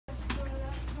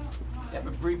have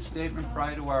a brief statement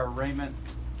prior to our arraignment.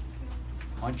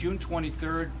 On June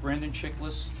 23rd, Brandon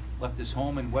Chicklis left his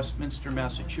home in Westminster,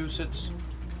 Massachusetts.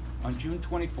 On June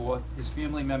 24th, his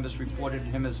family members reported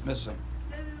him as missing.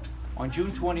 On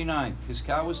June 29th, his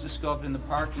car was discovered in the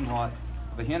parking lot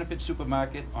of a Hannaford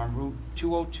supermarket on Route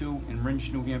 202 in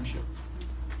Rindge, New Hampshire.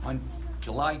 On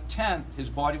July 10th, his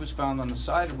body was found on the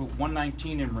side of Route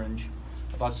 119 in Rindge,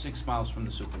 about 6 miles from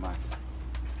the supermarket.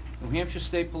 New Hampshire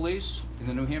State Police and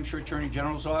the New Hampshire Attorney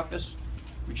General's office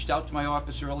reached out to my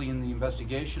office early in the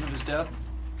investigation of his death.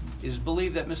 It is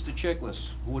believed that Mr. Chicklis,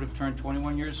 who would have turned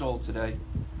 21 years old today,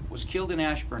 was killed in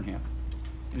Ashburnham,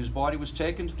 and his body was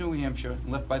taken to New Hampshire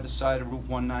and left by the side of Route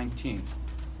 119,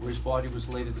 where his body was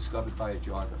later discovered by a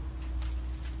jogger.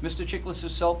 Mr. Chicklis'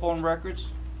 cell phone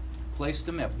records placed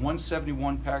him at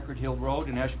 171 Packard Hill Road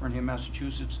in Ashburnham,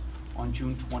 Massachusetts on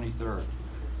June 23rd.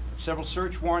 Several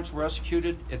search warrants were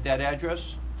executed at that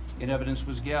address, and evidence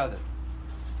was gathered.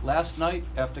 Last night,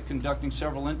 after conducting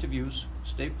several interviews,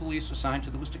 state police assigned to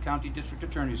the Worcester County District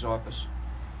Attorney's Office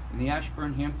and the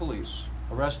Ashburnham Police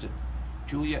arrested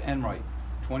Julia Enright,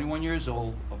 21 years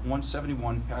old, of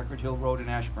 171 Packard Hill Road in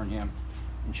Ashburnham,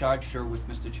 and charged her with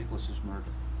Mr. Chicklis' murder.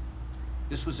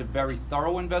 This was a very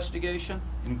thorough investigation.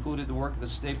 It included the work of the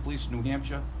State Police in New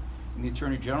Hampshire and the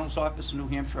Attorney General's Office in New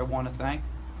Hampshire, I want to thank.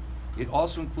 It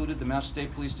also included the Mass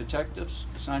State Police detectives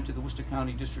assigned to the Worcester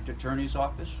County District Attorney's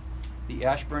Office, the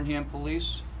Ashburnham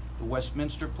Police, the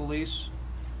Westminster Police,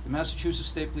 the Massachusetts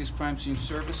State Police Crime Scene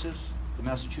Services, the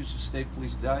Massachusetts State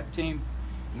Police Dive Team,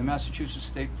 and the Massachusetts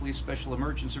State Police Special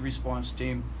Emergency Response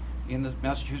Team, and the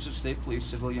Massachusetts State Police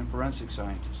Civilian Forensic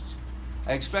Scientists.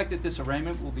 I expect that this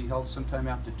arraignment will be held sometime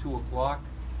after 2 o'clock.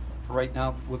 For right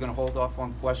now, we're going to hold off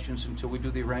on questions until we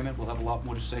do the arraignment. We'll have a lot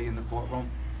more to say in the courtroom,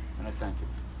 and I thank you.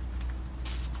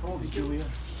 How old is Julia?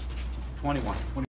 21.